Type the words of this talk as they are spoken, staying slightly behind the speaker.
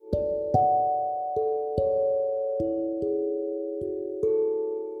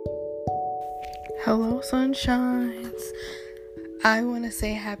Hello, sunshines. I want to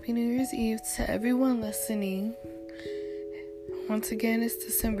say Happy New Year's Eve to everyone listening. Once again, it's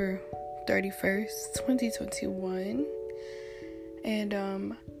December 31st, 2021.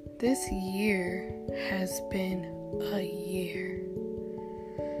 And this year has been a year.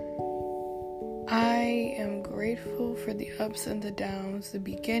 I am grateful for the ups and the downs, the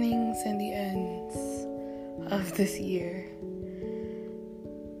beginnings and the ends of this year.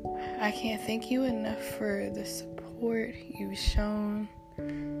 I can't thank you enough for the support you've shown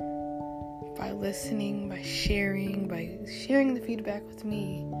by listening, by sharing the feedback with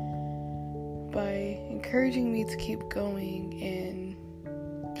me, by encouraging me to keep going and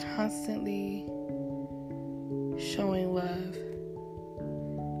constantly showing love.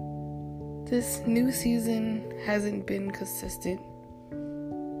 This new season hasn't been consistent,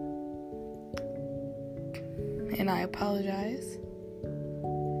 and I apologize.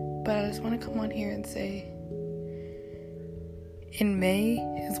 But I just want to come on here and say, in May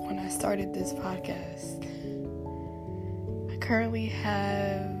is when I started this podcast. I currently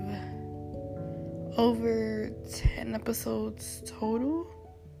have over 10 episodes total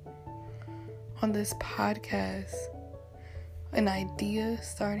on this podcast. An idea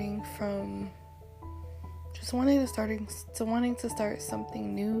starting from just wanting to start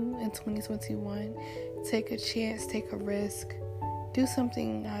something new in 2021. Take a chance, take a risk. Do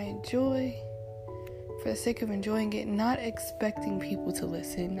something I enjoy for the sake of enjoying it, not expecting people to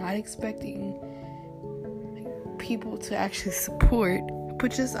listen, not expecting people to actually support, but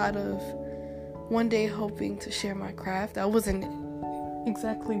just out of one day hoping to share my craft. I wasn't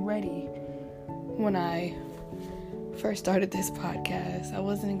exactly ready when I first started this podcast. I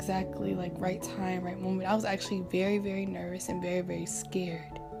wasn't exactly right time, right moment. I was actually very, very nervous and very, very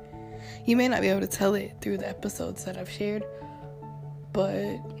scared. You may not be able to tell it through the episodes that I've shared,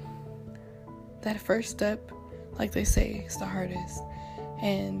 but that first step, like they say, is the hardest.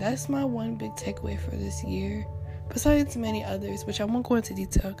 And that's my one big takeaway for this year, besides many others, which I won't go into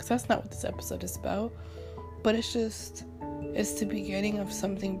detail because that's not what this episode is about. But it's the beginning of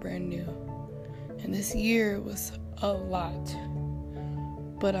something brand new. And this year was a lot.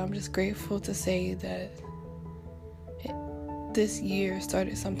 But I'm just grateful to say that this year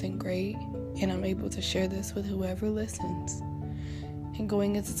started something great, and I'm able to share this with whoever listens. And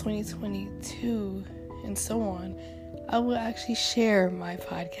going into 2022 and so on, I will actually share my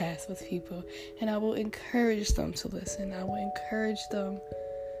podcast with people, and I will encourage them to listen. I will encourage them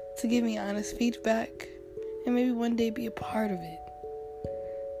to give me honest feedback and maybe one day be a part of it.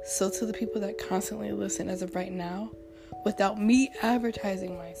 So to the people that constantly listen as of right now, without me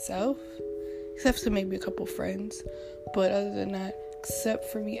advertising myself, except to maybe a couple friends, but other than that, except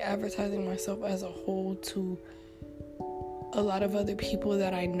for me advertising myself as a whole to a lot of other people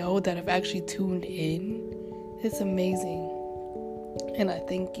that I know that have actually tuned in, it's amazing. And I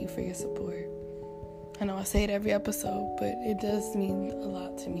thank you for your support. I know I say it every episode, but it does mean a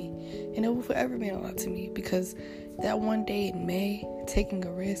lot to me. And it will forever mean a lot to me, because that one day in May, taking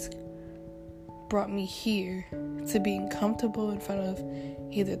a risk, brought me here to being comfortable in front of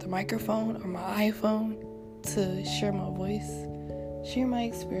either the microphone or my iPhone to share my voice, share my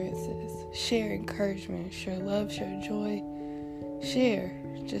experiences, share encouragement, share love, share joy.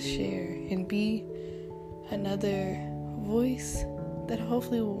 Just share, and be another voice that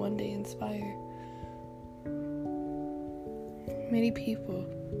hopefully will one day inspire many people.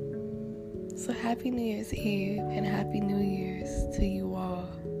 So Happy New Year's Eve and Happy New Year's to you all.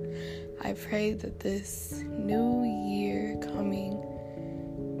 I pray that this new year coming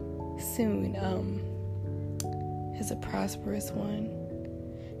soon is a prosperous one,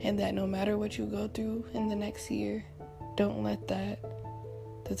 and that no matter what you go through in the next year, don't let that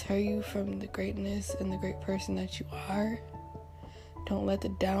deter you from the greatness and the great person that you are. Don't let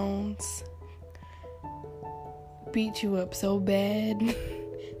the downs beat you up so bad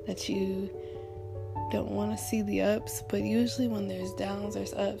that you don't want to see the ups. But usually when there's downs,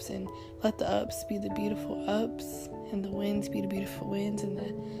 there's ups, and let the ups be the beautiful ups and the wins be the beautiful wins, and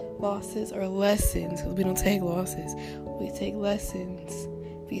the losses are lessons, because we don't take losses, we take lessons,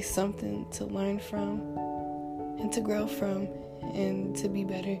 be something to learn from and to grow from, and to be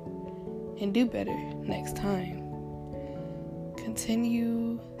better and do better next time.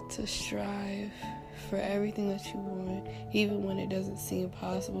 Continue to strive for everything that you want, even when it doesn't seem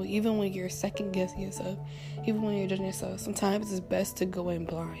possible, even when you're second guessing yourself, even when you're judging yourself. Sometimes it's best to go in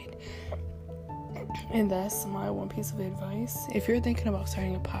blind. And that's my one piece of advice. If you're thinking about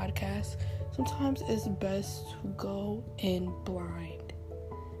starting a podcast, sometimes it's best to go in blind.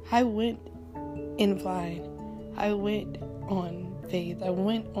 I went in blind. I went on faith. I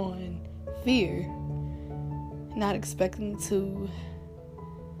went on fear, not expecting to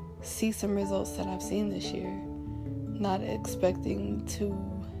see some results that I've seen this year, not expecting to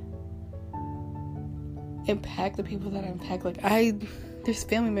impact the people that I impact. Like, there's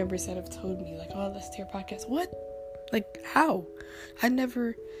family members that have told me, like, oh, let's do your podcast. What? Like, how? I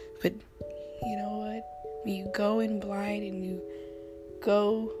never, but you know what? When you go in blind and you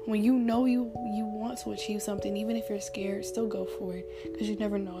go, when you know you want to achieve something, even if you're scared, still go for it, because you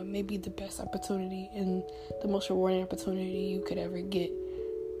never know. It may be the best opportunity and the most rewarding opportunity you could ever get.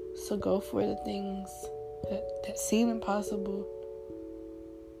 So go for the things that seem impossible,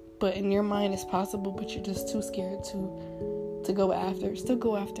 but in your mind it's possible, but you're just too scared to go after it. Still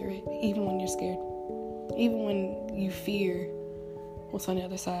go after it, even when you're scared, even when you fear what's on the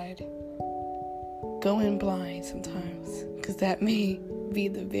other side. Go in blind sometimes, because that may be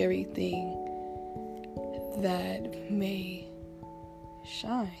the very thing that may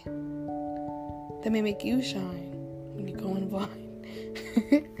shine, that may make you shine when you go in blind.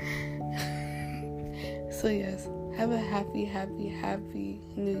 So yes, have a happy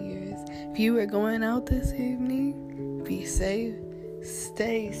New Year's. If you are going out this evening, be safe,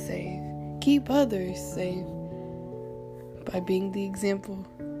 stay safe, keep others safe by being the example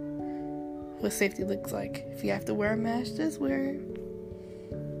what safety looks like. If you have to wear a mask, just wear it.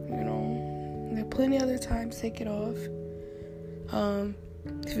 You know, there are plenty other times, take it off.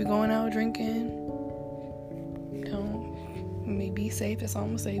 If you're going out drinking, be safe. That's all I'm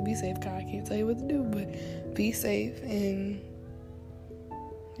gonna say. Be safe. God, I can't tell you what to do, but be safe. And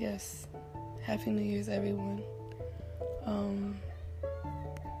yes, Happy New Year's, everyone.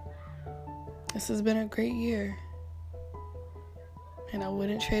 This has been a great year, and I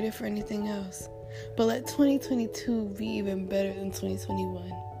wouldn't trade it for anything else. But let 2022 be even better than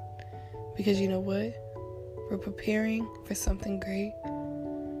 2021, because you know what? We're preparing for something great.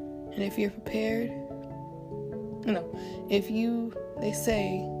 And if you're prepared, they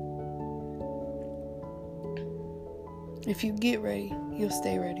say, if you get ready, you'll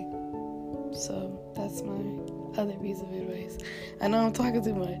stay ready. So that's my other piece of advice. I know I'm talking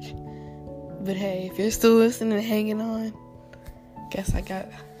too much, but hey, if you're still listening and hanging on, I guess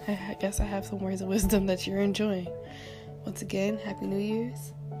I have some words of wisdom that you're enjoying. Once again, Happy New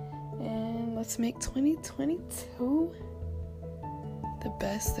Year's, and let's make 2022 the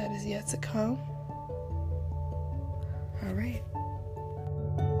best that is yet to come. All right.